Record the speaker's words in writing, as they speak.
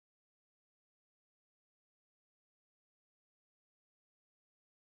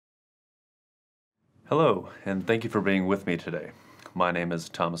Hello, and thank you for being with me today. My name is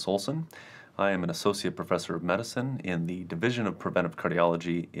Thomas Olson. I am an Associate Professor of Medicine in the Division of Preventive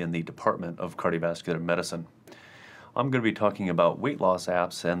Cardiology in the Department of Cardiovascular Medicine. I'm going to be talking about weight loss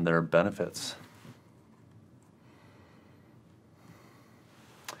apps and their benefits.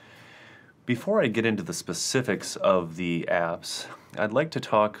 Before I get into the specifics of the apps, I'd like to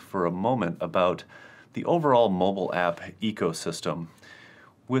talk for a moment about the overall mobile app ecosystem,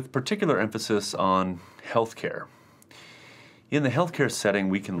 with particular emphasis on healthcare. In the healthcare setting,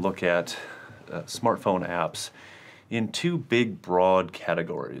 we can look at smartphone apps in two big broad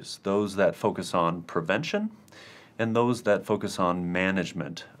categories, those that focus on prevention and those that focus on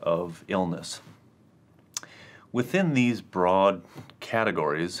management of illness. Within these broad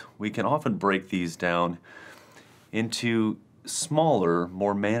categories, we can often break these down into smaller,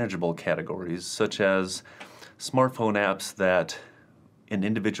 more manageable categories, such as smartphone apps that an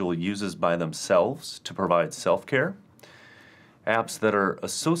individual uses by themselves to provide self-care, apps that are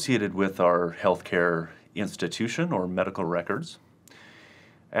associated with our healthcare institution or medical records,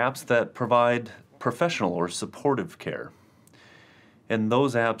 apps that provide professional or supportive care, and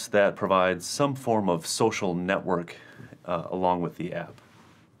those apps that provide some form of social network along with the app.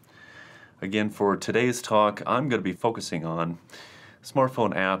 Again, for today's talk, I'm going to be focusing on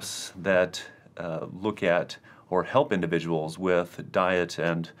smartphone apps that look at or help individuals with diet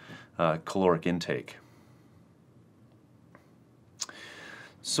and caloric intake.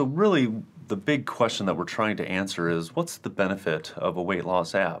 So really, the big question that we're trying to answer is, what's the benefit of a weight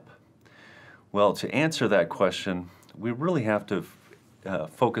loss app? Well, to answer that question, we really have to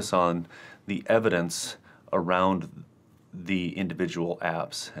focus on the evidence around the individual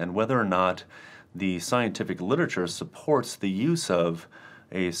apps and whether or not the scientific literature supports the use of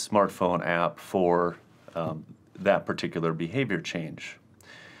a smartphone app for that particular behavior change.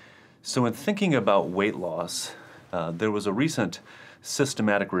 So in thinking about weight loss, there was a recent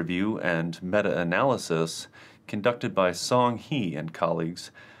systematic review and meta-analysis conducted by Song He and colleagues,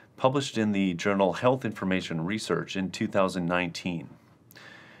 published in the journal Health Information Research in 2019.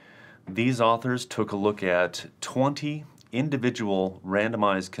 These authors took a look at 20 individual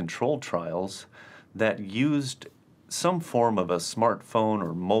randomized controlled trials that used some form of a smartphone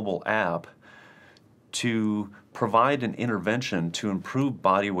or mobile app to provide an intervention to improve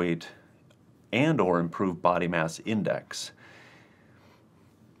body weight and or improve body mass index.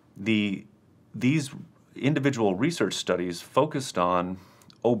 These individual research studies focused on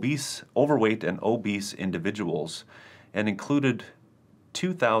overweight and obese individuals and included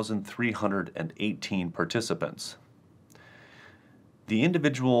 2,318 participants. The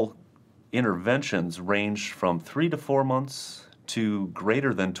individual interventions ranged from 3 to 4 months to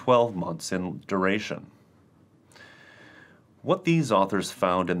greater than 12 months in duration. What these authors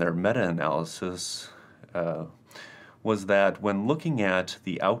found in their meta-analysis was that when looking at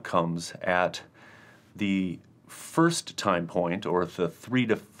the outcomes at the first time point, or the 3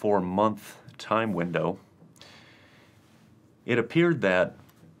 to 4 month time window, it appeared that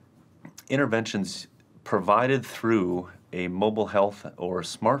interventions provided through a mobile health or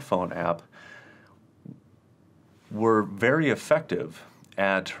smartphone app were very effective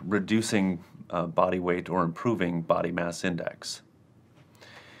at reducing body weight or improving body mass index.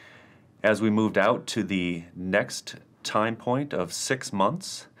 As we moved out to the next time point of 6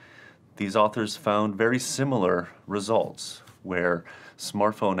 months, these authors found very similar results, where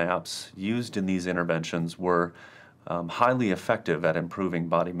smartphone apps used in these interventions were highly effective at improving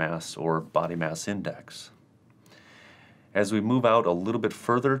body mass or body mass index. As we move out a little bit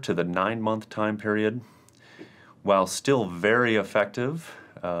further to the 9-month time period, while still very effective,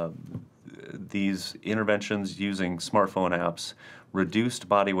 these interventions using smartphone apps reduced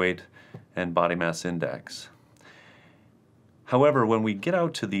body weight and body mass index. However, when we get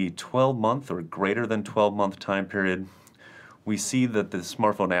out to the 12-month or greater than 12-month time period, we see that the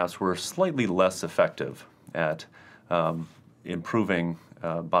smartphone apps were slightly less effective at improving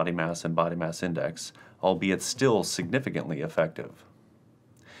body mass and body mass index, albeit still significantly effective.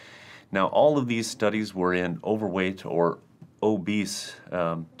 Now, all of these studies were in overweight or obese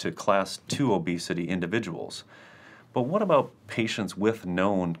to class 2 obesity individuals. But what about patients with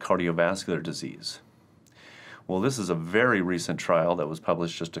known cardiovascular disease? Well, this is a very recent trial that was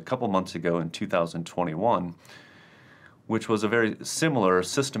published just a couple months ago in 2021, which was a very similar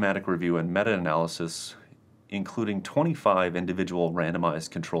systematic review and meta-analysis, including 25 individual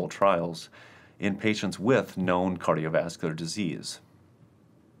randomized controlled trials in patients with known cardiovascular disease.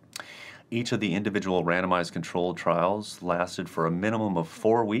 Each of the individual randomized controlled trials lasted for a minimum of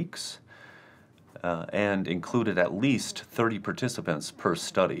 4 weeks and included at least 30 participants per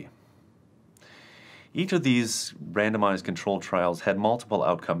study. Each of these randomized controlled trials had multiple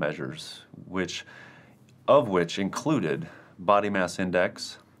outcome measures, of which included body mass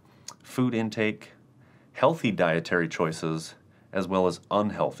index, food intake, healthy dietary choices, as well as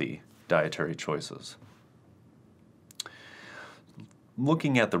unhealthy dietary choices.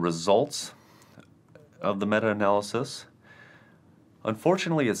 Looking at the results of the meta-analysis,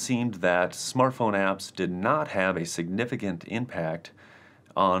 unfortunately it seemed that smartphone apps did not have a significant impact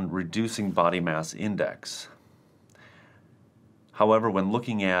on reducing body mass index. However, when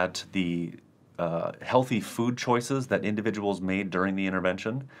looking at the healthy food choices that individuals made during the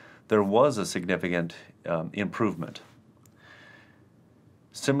intervention, there was a significant improvement.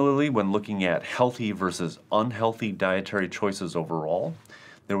 Similarly, when looking at healthy versus unhealthy dietary choices overall,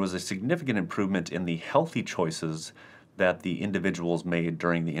 there was a significant improvement in the healthy choices that the individuals made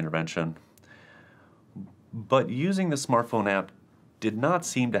during the intervention. But using the smartphone app did not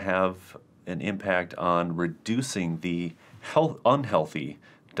seem to have an impact on reducing the unhealthy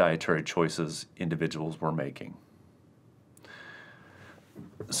dietary choices individuals were making.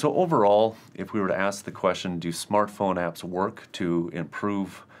 So overall, if we were to ask the question, do smartphone apps work to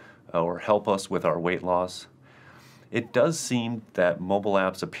improve or help us with our weight loss? It does seem that mobile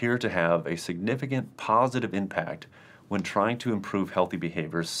apps appear to have a significant positive impact when trying to improve healthy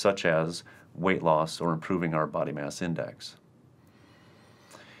behaviors such as weight loss or improving our body mass index.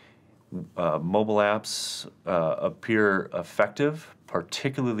 Mobile apps appear effective,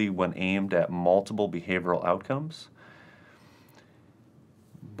 particularly when aimed at multiple behavioral outcomes.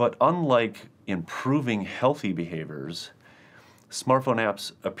 But unlike improving healthy behaviors, smartphone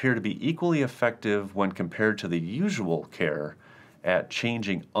apps appear to be equally effective when compared to the usual care at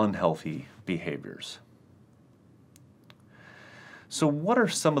changing unhealthy behaviors. So what are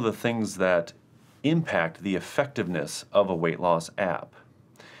some of the things that impact the effectiveness of a weight loss app?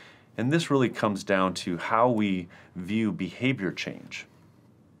 And this really comes down to how we view behavior change.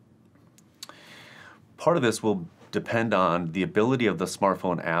 Part of this will depend on the ability of the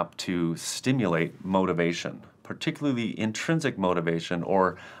smartphone app to stimulate motivation, particularly intrinsic motivation,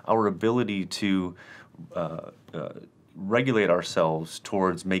 or our ability to regulate ourselves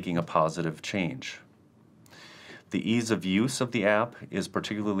towards making a positive change. The ease of use of the app is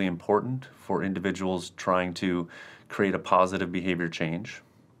particularly important for individuals trying to create a positive behavior change.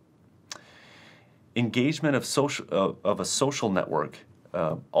 Engagement of a social network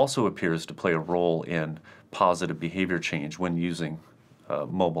also appears to play a role in positive behavior change when using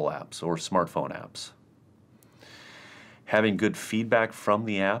mobile apps or smartphone apps. Having good feedback from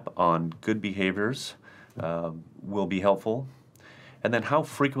the app on good behaviors will be helpful. And then how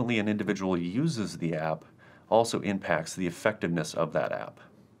frequently an individual uses the app also impacts the effectiveness of that app.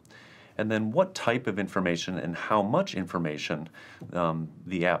 And then what type of information and how much information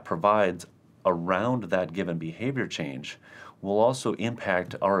the app provides around that given behavior change will also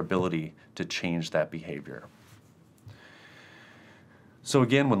impact our ability to change that behavior. So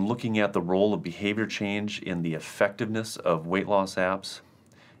again, when looking at the role of behavior change in the effectiveness of weight loss apps,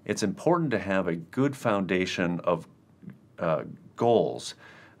 it's important to have a good foundation of goals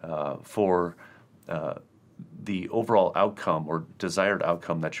for the overall outcome or desired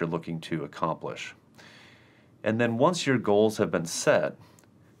outcome that you're looking to accomplish. And then once your goals have been set,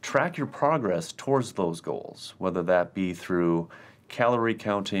 track your progress towards those goals, whether that be through calorie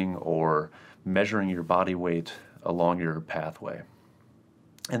counting or measuring your body weight along your pathway.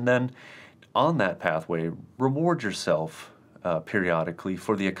 And then on that pathway, reward yourself periodically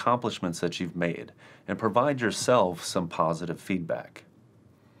for the accomplishments that you've made and provide yourself some positive feedback.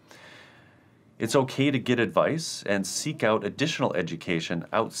 It's okay to get advice and seek out additional education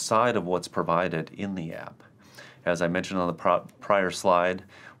outside of what's provided in the app. As I mentioned on the prior slide,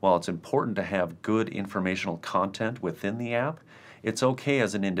 while it's important to have good informational content within the app, it's okay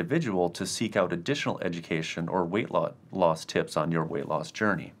as an individual to seek out additional education or weight loss tips on your weight loss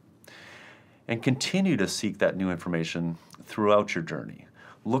journey. And continue to seek that new information throughout your journey.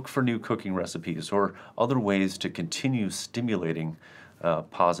 Look for new cooking recipes or other ways to continue stimulating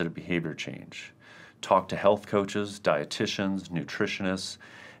positive behavior change. Talk to health coaches, dietitians, nutritionists,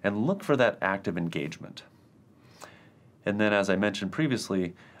 and look for that active engagement. And then, as I mentioned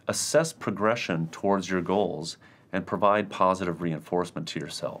previously, assess progression towards your goals and provide positive reinforcement to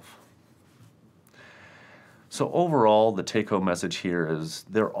yourself. So overall, the take-home message here is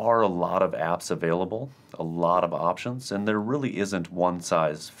there are a lot of apps available, a lot of options, and there really isn't one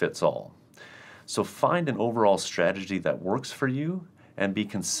size fits all. So find an overall strategy that works for you and be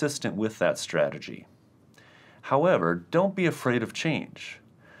consistent with that strategy. However, don't be afraid of change.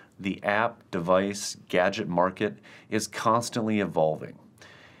 The app, device, gadget market is constantly evolving.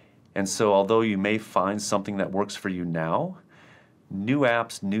 And so although you may find something that works for you now, new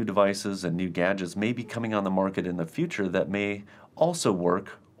apps, new devices, and new gadgets may be coming on the market in the future that may also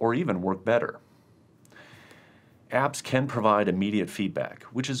work or even work better. Apps can provide immediate feedback,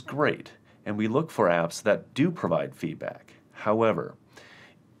 which is great, and we look for apps that do provide feedback. However,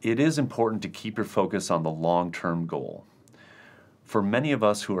 it is important to keep your focus on the long-term goal. For many of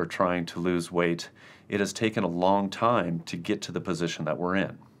us who are trying to lose weight, it has taken a long time to get to the position that we're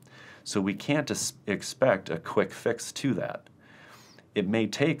in. So we can't expect a quick fix to that. It may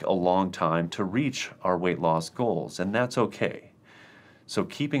take a long time to reach our weight loss goals, and that's okay. So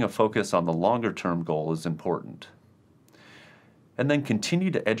keeping a focus on the longer-term goal is important. And then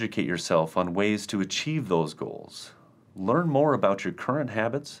continue to educate yourself on ways to achieve those goals. Learn more about your current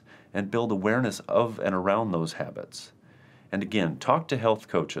habits and build awareness of and around those habits. And again, talk to health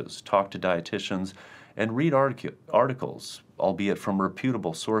coaches, talk to dietitians, and read articles, albeit from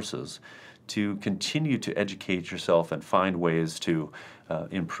reputable sources, to continue to educate yourself and find ways to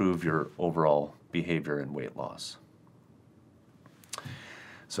improve your overall behavior and weight loss.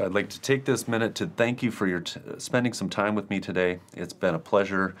 So I'd like to take this minute to thank you for spending some time with me today. It's been a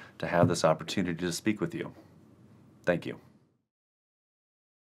pleasure to have this opportunity to speak with you. Thank you.